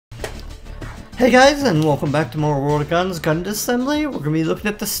Hey guys, and welcome back to more World of Guns Gun Disassembly. We're going to be looking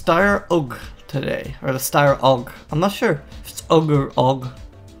at the Steyr Aug today, or the Steyr Aug. I'm not sure if it's Aug or Aug.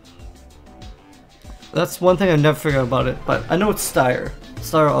 That's one thing I never figured out about it, but I know it's Steyr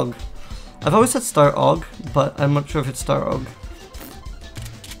Aug. I've always said Steyr Aug, but I'm not sure if it's Steyr Aug.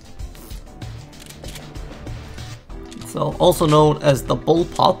 So, also known as the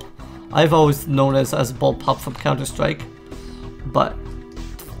Bullpup. I've always known it as Bullpup from Counter-Strike, but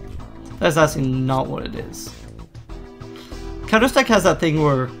that's actually not what it is. Counter-Strike has that thing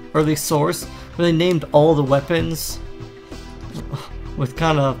where, or at least Source, where they named all the weapons with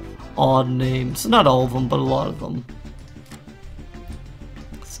kind of odd names. Not all of them, but a lot of them.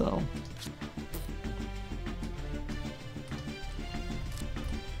 So.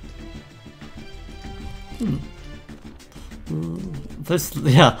 This,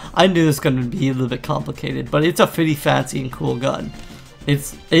 yeah, I knew this was going to be a little bit complicated, but it's a pretty fancy and cool gun.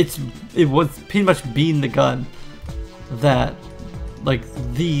 It was pretty much being the gun that, like,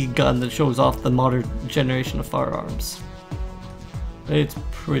 the gun that shows off the modern generation of firearms. It's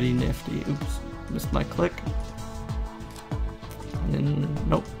pretty nifty. Oops, missed my click. And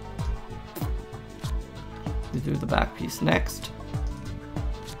nope. We do the back piece next.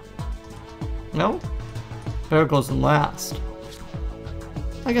 No? Barrel goes in last.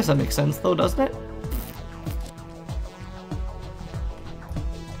 I guess that makes sense though, doesn't it?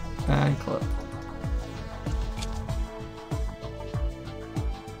 And clip.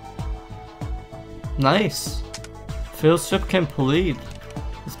 Nice. Field strip complete.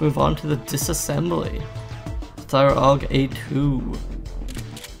 Let's move on to the disassembly. Steyr Aug A2.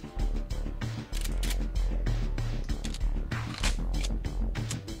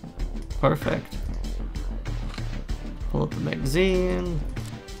 Perfect. Pull up the magazine.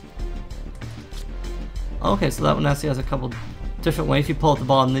 Okay, so that one actually has a couple different ways. You pull out the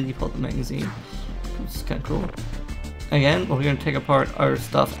bottom, then you pull out the magazine, which is kind of cool. Again, we're going to take apart our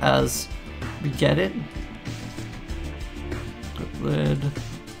stuff as we get it. Good lid.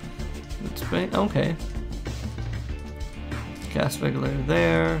 Let's bring, okay. Gas regulator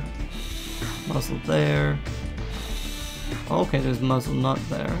there. Muzzle there. Okay, there's muzzle nut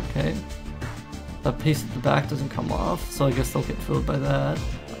there. Okay. That piece at the back doesn't come off, so I guess they'll get filled by that.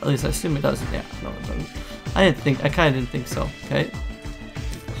 At least I assume it doesn't. Yeah, no, it doesn't. I kind of didn't think so. Okay.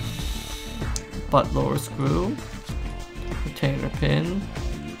 Butt lower screw. Retainer pin.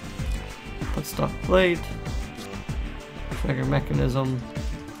 Butt stock plate. Trigger mechanism.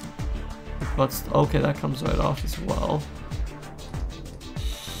 Okay, that comes right off as well.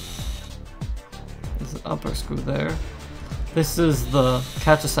 There's an upper screw there. This is the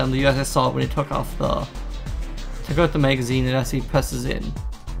catch assembly. You guys saw it when he took out the magazine and actually presses in.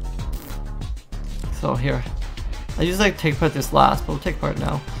 So here, I usually take apart this last, but we'll take apart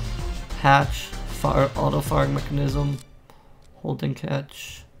now. Hatch, auto firing mechanism, holding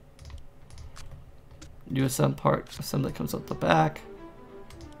catch. USM part assembly comes out the back.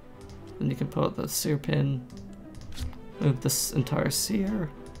 Then you can put out the sear pin. Move this entire sear.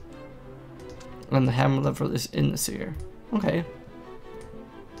 And the hammer lever is in the sear. Okay.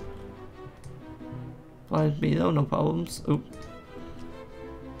 Find me though, no problems. Oop.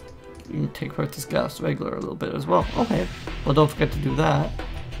 You can take apart this gas regulator a little bit as well. Okay. Well, don't forget to do that.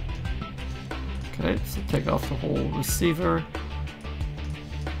 Okay, so take off the whole receiver.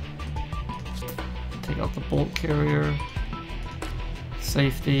 Take out the bolt carrier.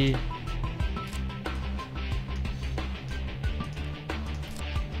 Safety.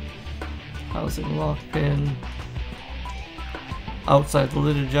 Housing lock pin. Outside the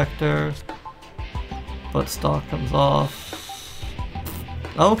lid ejector. Butt stock comes off.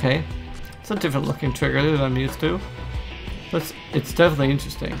 Okay. It's a different looking trigger than I'm used to. But it's definitely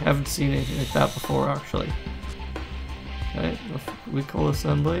interesting. I haven't seen anything like that before actually. Okay, recoil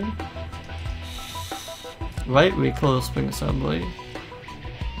assembly. Right recoil spring assembly.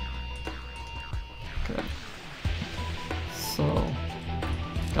 Okay. So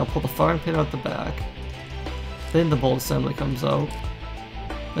I'll pull the firing pin out the back. Then the bolt assembly comes out.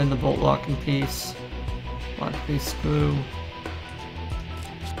 Then the bolt locking piece. Lock piece screw.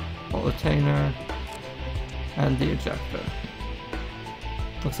 Bolt retainer. And the ejector.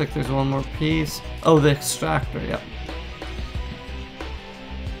 Looks like there's one more piece. Oh, the extractor, yep.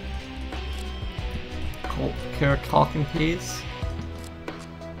 Carrot caulking piece.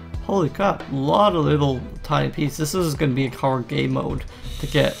 Holy crap, a lot of little tiny pieces. This is going to be a hard game mode to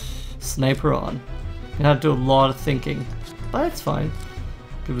get sniper on. You have to do a lot of thinking, but it's fine.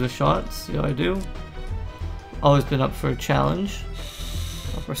 Give it a shot, see how I do. Always been up for a challenge.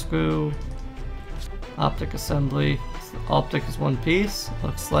 Upper screw. Optic assembly. The optic is one piece,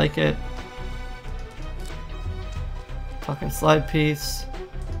 looks like it. Cocking slide piece.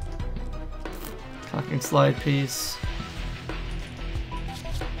 Cocking slide piece.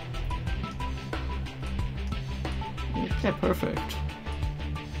 Okay, perfect.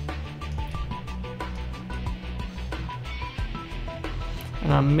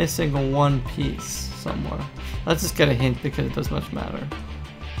 And I'm missing one piece somewhere. Let's just get a hint because it doesn't much matter.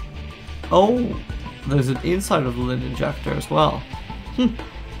 Oh, there's an inside of the lid injector as well.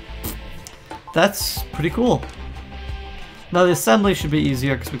 That's pretty cool. Now the assembly should be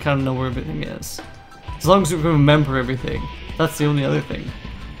easier because we kind of know where everything is. As long as we can remember everything. That's the only other thing.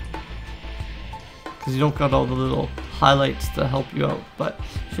 Because you don't got all the little highlights to help you out, but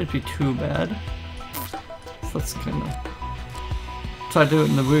it shouldn't be too bad. So let's kind of try to do it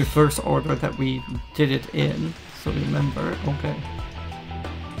in the reverse order that we did it in, so we remember. Okay.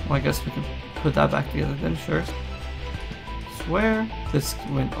 Well, I guess we can put that back together then, sure. Swear this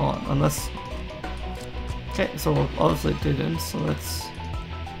went on, unless... Okay, so obviously it didn't, so let's...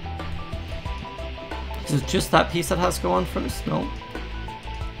 Is it just that piece that has to go on first? No.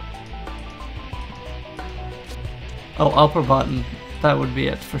 Oh, upper button. That would be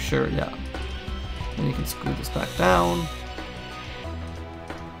it for sure, yeah. Then you can screw this back down.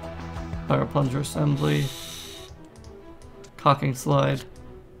 Fire plunger assembly. Cocking slide.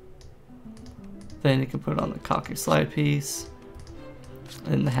 Then you can put on the cocking slide piece.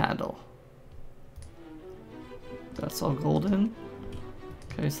 And the handle. That's all golden.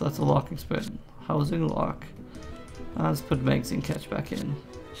 Okay, so that's a locking spin. Housing lock. Let's put magazine catch back in.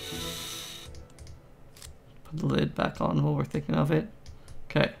 Put the lid back on while we're thinking of it.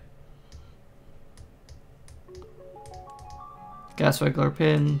 Okay. Gas regulator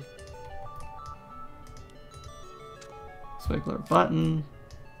pin. Regulator button.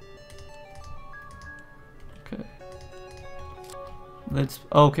 Okay. Let's.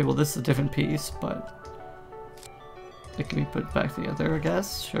 Oh, okay, well, this is a different piece, but it can be put back together, I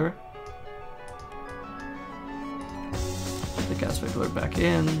guess. Sure. Put the gas regulator back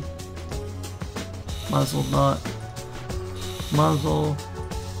in. Muzzle nut. Muzzle.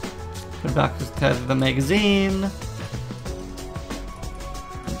 Put back to the magazine.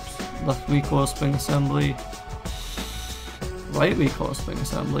 Oops. Left recoil spring assembly. Right recoil spring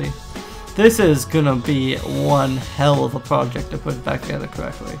assembly. This is gonna be one hell of a project to put back together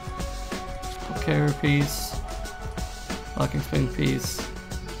correctly. Carrier piece. Locking spring piece.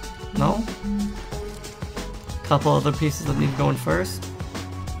 No? Couple other pieces that need to go in first.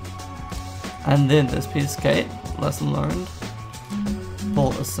 And then this piece. Okay, lesson learned.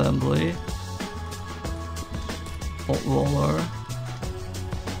 Bolt assembly. Bolt roller.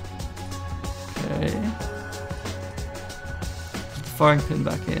 Okay. Firing pin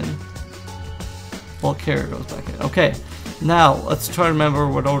back in. Bolt carrier goes back in. Okay, now let's try to remember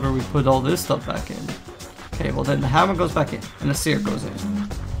what order we put all this stuff back in. Okay, well then the hammer goes back in and the sear goes in.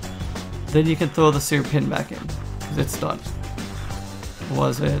 Then you can throw the sear pin back in because it's done.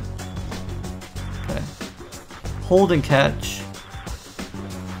 Was it? Okay. Hold and catch.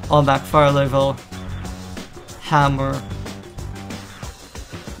 On back fire level. Hammer.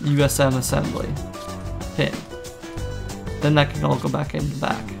 USM assembly. Pin. Then that can all go back in the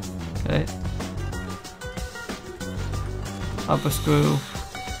back. Okay. Upper screw.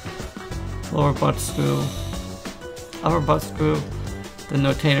 Lower butt screw. Upper butt screw. Then the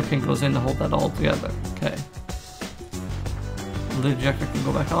retainer pin goes in to hold that all together. Okay. The lid ejector can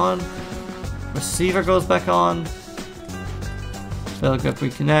go back on. Receiver goes back on. Barrel grip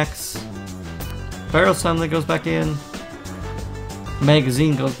reconnects. Barrel assembly goes back in.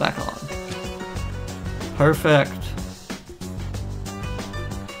 Magazine goes back on. Perfect.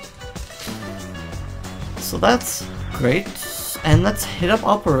 So that's great. And let's hit up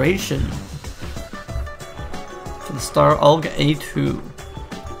operation for the Steyr Aug A2.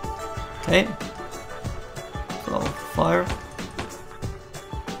 Okay. So fire.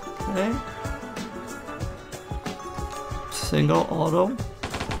 Okay. Single auto.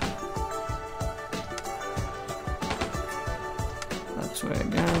 That's right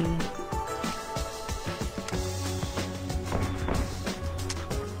again.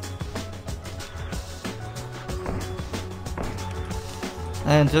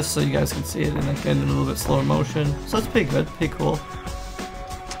 And just so you guys can see it in again in a little bit slower motion. So it's pretty good, pretty cool.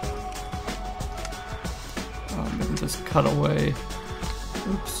 Maybe just cut away.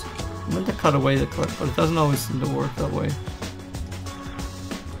 Oops. I meant to cut away the clip, but it doesn't always seem to work that way.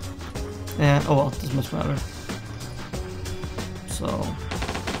 And, oh well, it doesn't much matter. So,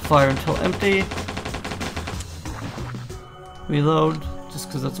 fire until empty. Reload, just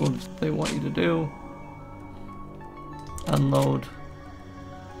because that's what they want you to do. Unload.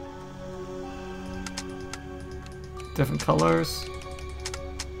 different colors.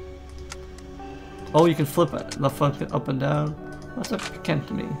 Oh, you can flip it, the function up and down. That's piquant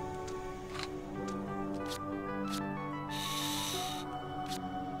to me.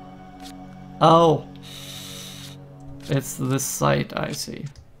 Oh, it's this sight, I see.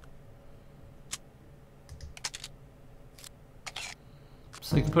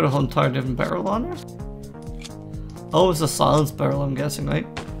 So you can put a whole entire different barrel on there? Oh, it's a silence barrel, I'm guessing, right?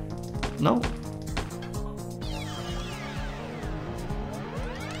 No.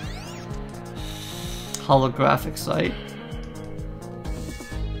 Holographic sight.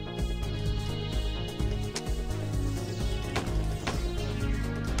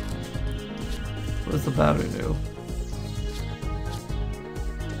 What does the battery do?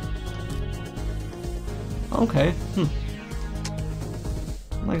 Okay,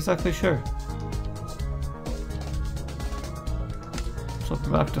 I'm not exactly sure. So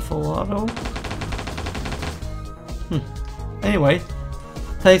back to full auto. Anyway,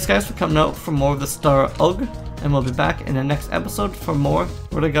 thanks guys for coming out for more of the Steyr Aug, and we'll be back in the next episode for more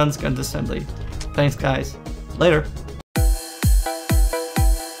Where the Guns Gun Disassembly. Thanks guys. Later.